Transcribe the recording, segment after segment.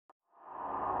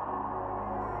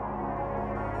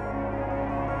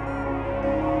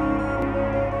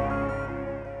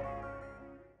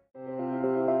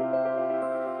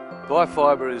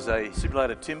Biofiber is a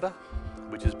simulated timber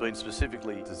which has been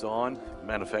specifically designed,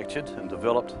 manufactured and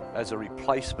developed as a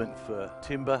replacement for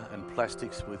timber and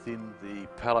plastics within the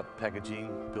pallet packaging,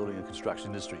 building and construction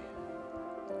industry.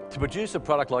 To produce a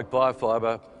product like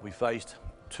biofiber, we faced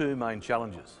two main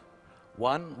challenges.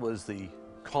 One was the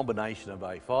combination of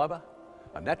a fibre,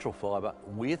 a natural fibre,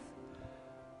 with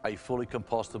a fully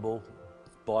compostable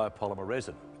biopolymer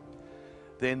resin.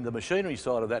 Then the machinery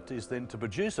side of that is then to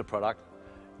produce a product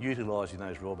utilising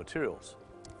those raw materials.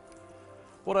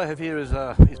 What I have here is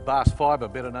bast fibre,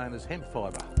 better known as hemp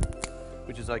fibre,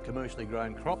 which is a commercially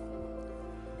grown crop.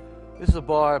 This is a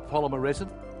biopolymer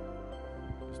resin.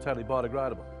 It's totally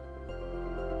biodegradable.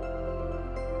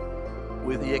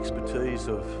 With the expertise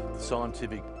of the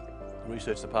scientific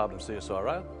research department of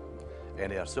CSIRO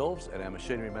and ourselves and our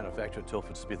machinery manufacturer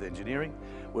Telford Smith Engineering,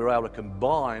 we were able to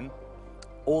combine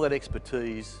all that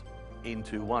expertise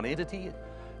into one entity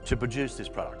to produce this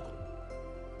product.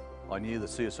 I knew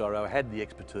that CSIRO had the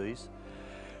expertise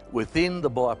within the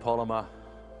biopolymer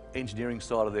engineering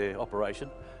side of their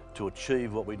operation to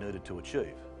achieve what we needed to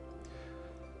achieve.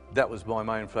 That was my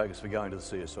main focus for going to the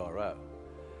CSIRO.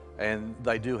 And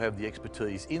they do have the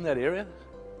expertise in that area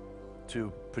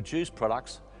to produce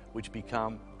products which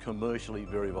become commercially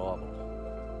very viable.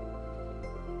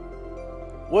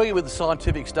 Working with the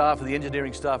scientific staff and the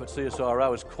engineering staff at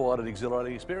CSIRO is quite an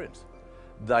exhilarating experience.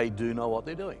 They do know what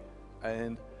they're doing,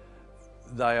 and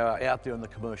they are out there in the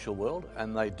commercial world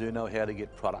and they do know how to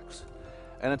get products.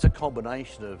 And it's a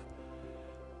combination of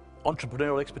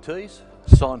entrepreneurial expertise,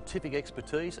 scientific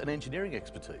expertise and engineering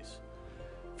expertise.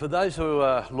 For those who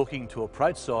are looking to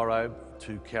approach CSIRO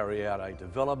to carry out a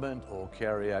development or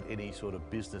carry out any sort of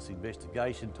business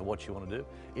investigation to what you want to do,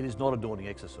 it is not a daunting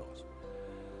exercise.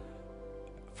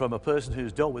 From a person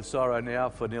who's dealt with CSIRO now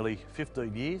for nearly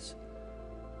 15 years,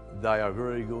 they are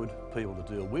very good people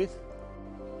to deal with.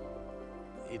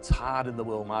 It's hard in the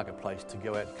world marketplace to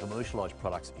go out and commercialise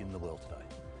products in the world today.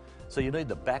 So you need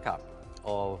the backup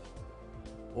of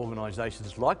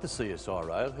organisations like the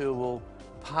CSIRO who will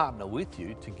partner with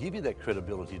you to give you that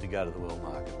credibility to go to the world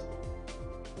market.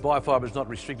 Biofibre is not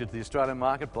restricted to the Australian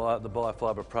market. The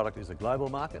biofibre product is a global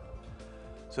market.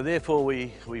 So therefore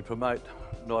we promote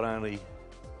not only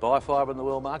biofibre in the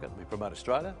world market, we promote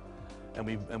Australia and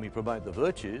we promote the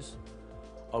virtues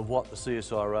of what the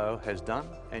CSIRO has done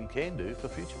and can do for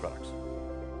future products.